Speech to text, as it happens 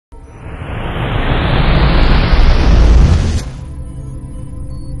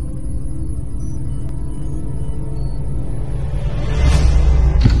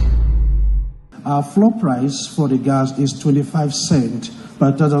our floor price for the gas is 25 cents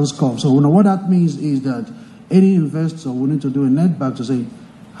per thousand scope. So what that means is that any investor will need to do a net back to say,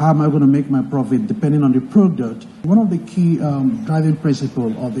 how am I going to make my profit depending on the product? One of the key driving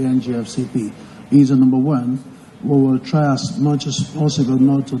principles of the NGFCP is, number one, we will try as much as possible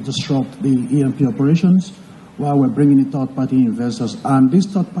not to disrupt the E&P operations while we're bringing in third-party investors. And these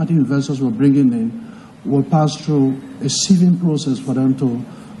third-party investors we're bringing in will pass through a sieving process for them to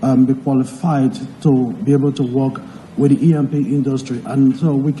be qualified to be able to work with the E&P industry. And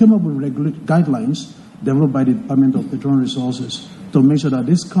so we came up with guidelines developed by the Department of Petroleum Resources to make sure that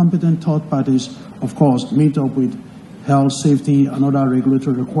these competent third parties, of course, meet up with health, safety, and other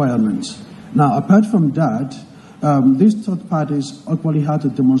regulatory requirements. Now, apart from that, these third parties actually have to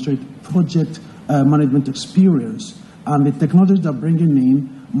demonstrate project management experience, and the technologies they're bringing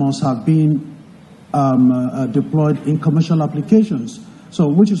in must have been deployed in commercial applications. So,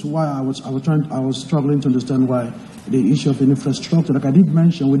 which is why I was struggling to understand why the issue of infrastructure. Like I did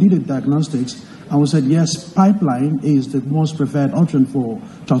mention, we did a diagnostics, and we said yes, pipeline is the most preferred option for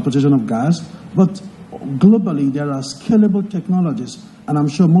transportation of gas, but globally there are scalable technologies, and I'm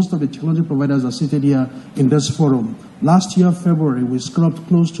sure most of the technology providers are seated here in this forum. Last year, February, we scrubbed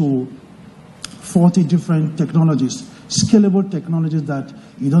close to 40 different technologies, scalable technologies that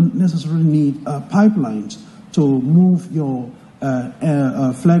you don't necessarily need pipelines to move your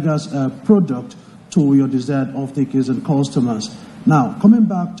flare gas product to your desired off-takers and customers. Now, coming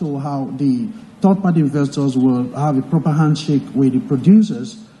back to how the third-party investors will have a proper handshake with the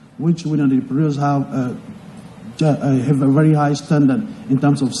producers, which we know the producers have a very high standard in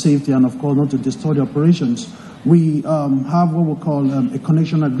terms of safety and, of course, not to destroy the operations. We have what we call a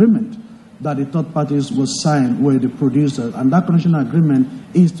connection agreement that the third parties will sign with the producers. And that connection agreement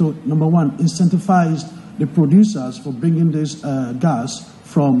is to, number one, incentivize the producers for bringing this gas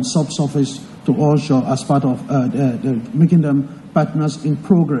from subsurface to onshore as part of making them partners in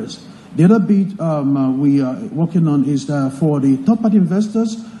progress. The other bit we are working on is for the third-party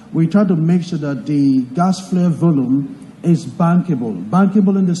investors, we try to make sure that the gas flare volume is bankable.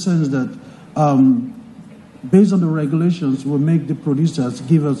 Bankable in the sense that based on the regulations, we'll make the producers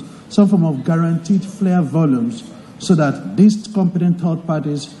give us some form of guaranteed flare volumes so that these competent third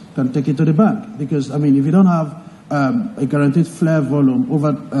parties can take it to the bank. Because, I mean, if you don't have a guaranteed flare volume over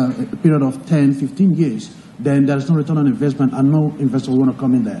a period of 10, 15 years, then there's no return on investment and no investor will want to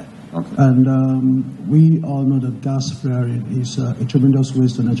come in there. Okay. And we all know that gas flaring is a tremendous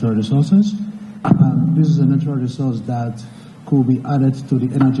waste of natural resources. This is a natural resource that could be added to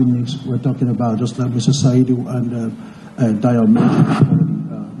the energy mix we're talking about, just like Mr. Saidu and Dio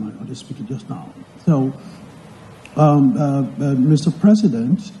mentioned, my other speaker just now. So, Mr.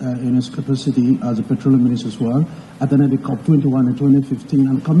 President, in his capacity as a petroleum minister as well, attended the COP21 in 2015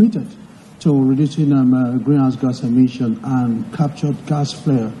 and committed to reducing greenhouse gas emission and captured gas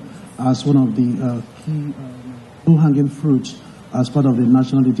flare as one of the key low-hanging fruits as part of the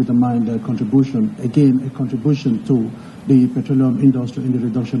nationally determined contribution, again, a contribution to the petroleum industry in the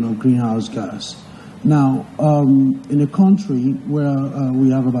reduction of greenhouse gas. Now, in a country where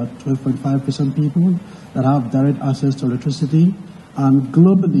we have about 12.5% people that have direct access to electricity, and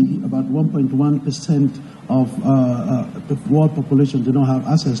globally about 1.1% of the world population do not have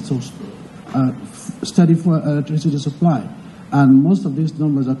access to steady electricity supply. And most of these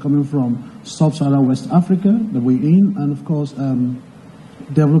numbers are coming from sub-Saharan West Africa that we're in, and of course,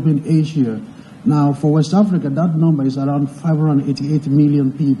 developing Asia. Now, for West Africa, that number is around 588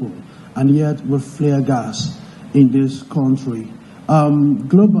 million people, and yet with flare gas in this country.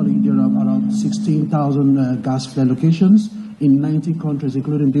 Globally, there are around 16,000 gas flare locations in 90 countries,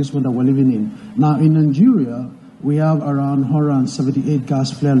 including this one that we're living in. Now, in Nigeria, we have around 178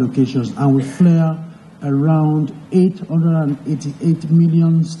 gas flare locations, and we flare around 888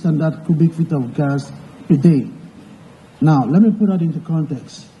 million standard cubic feet of gas per day. Now, let me put that into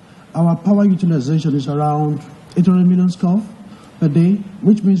context. Our power utilization is around 800 million scoff per day,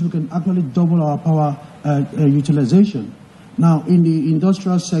 which means we can actually double our power utilization. Now, in the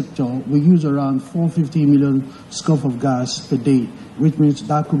industrial sector, we use around 450 million scoff of gas per day, which means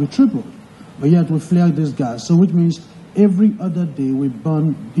that could be tripled. But yet we flare this gas, so which means every other day we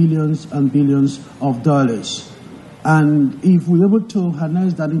burn billions and billions of dollars. And if we're able to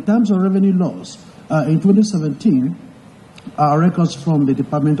harness that in terms of revenue loss, in 2017, our records from the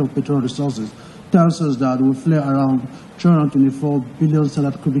Department of Petroleum Resources tells us that we flare around 324 billion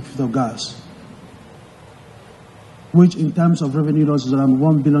standard cubic feet of gas, which in terms of revenue loss is around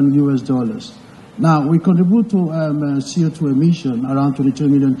 $1 billion. Now, we contribute to CO2 emission around 22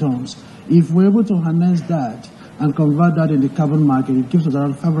 million tons. If we're able to harness that and convert that in the carbon market, it gives us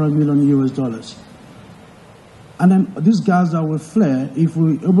around $500 million US. And then this gas that will flare, if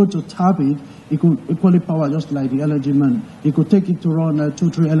we're able to tap it, it could equally power just like the LNG man. It could take it to run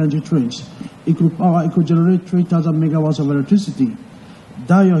 2-3 LNG trains. It could generate 3,000 megawatts of electricity.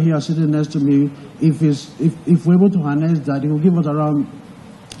 Dayo here sitting next to me, if we're able to harness that, it will give us around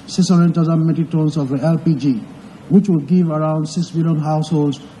 600,000 metric tons of LPG, which will give around 6 million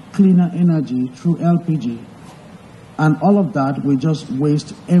households cleaner energy through LPG. And all of that we just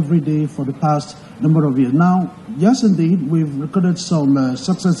waste every day for the past number of years. Now, yes, indeed, we've recorded some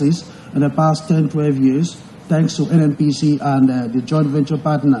successes in the past 10, 12 years, thanks to NNPC and the joint venture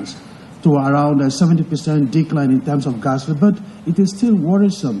partners, to around a 70% decline in terms of gas flare, but it is still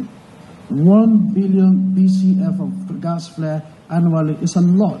worrisome. 1 billion BCF of gas flare annually is a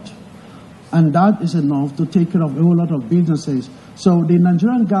lot, and that is enough to take care of a whole lot of businesses. So the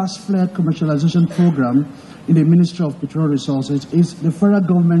Nigerian gas flare commercialization program in the Ministry of Petroleum Resources is the federal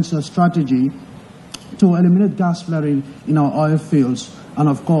government's strategy to eliminate gas flaring in our oil fields, and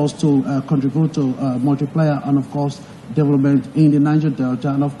of course to contribute to multiplier and of course development in the Niger Delta,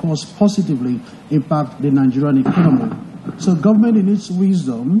 and of course positively impact the Nigerian economy. So government in its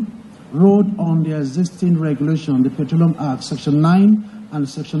wisdom wrote on the existing regulation, the Petroleum Act, Section 9 and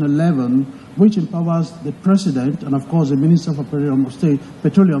Section 11, which empowers the President and of course the Minister for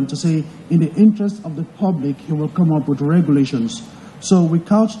Petroleum to say, in the interest of the public, he will come up with regulations. So we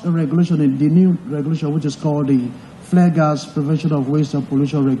couched a regulation in the new regulation, which is called the Flare Gas Prevention of Waste and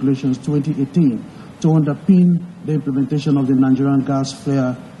Pollution Regulations 2018, to underpin the implementation of the Nigerian gas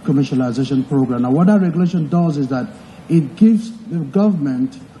flare commercialization program. Now, what that regulation does is that it gives the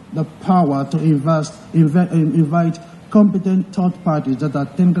government the power to invite competent third parties that are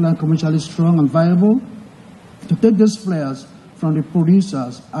technically and commercially strong and viable to take these flares from the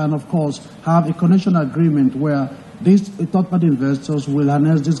producers and, of course, have a connection agreement where these third-party investors will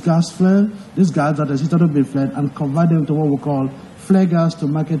harness this gas flare, this gas that has hitherto been flared, and convert them to what we call flare gas to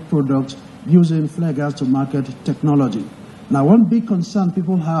market products using flare gas to market technology. Now, one big concern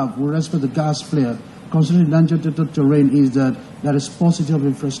people have with respect to gas flare, considering the Niger Delta terrain, is that there is paucity of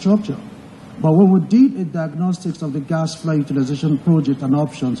infrastructure. But when we did a diagnostics of the gas flare utilization project and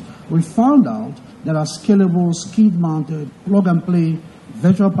options, we found out there are scalable, skid-mounted, plug-and-play,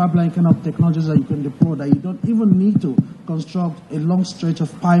 virtual pipeline kind of technologies that you can deploy that you don't even need to construct a long stretch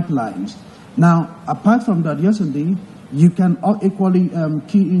of pipelines. Now, apart from that, yes, indeed, you can equally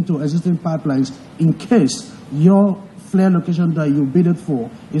key into existing pipelines in case your flare location that you bidded for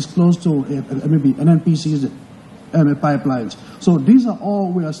is close to maybe NNPC's pipelines. So these are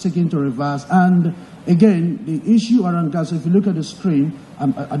all we are seeking to reverse. And again, the issue around gas, if you look at the screen,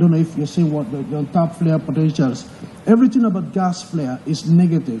 I don't know if you see what the top flare potentials, everything about gas flare is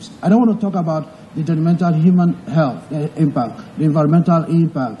negatives. I don't want to talk about the detrimental human health impact, the environmental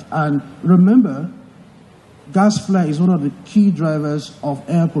impact. And remember, gas flare is one of the key drivers of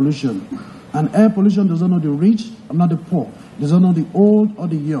air pollution. And air pollution does not know the rich or not the poor. It does not know the old or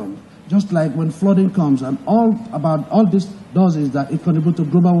the young. Just like when flooding comes, and all this does is that it contributes to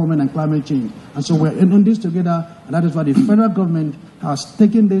global warming and climate change. And so we're in this together, and that is why the federal government has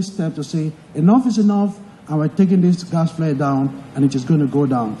taken this step to say enough is enough, and we're taking this gas flare down, and it is going to go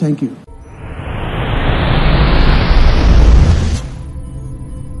down. Thank you.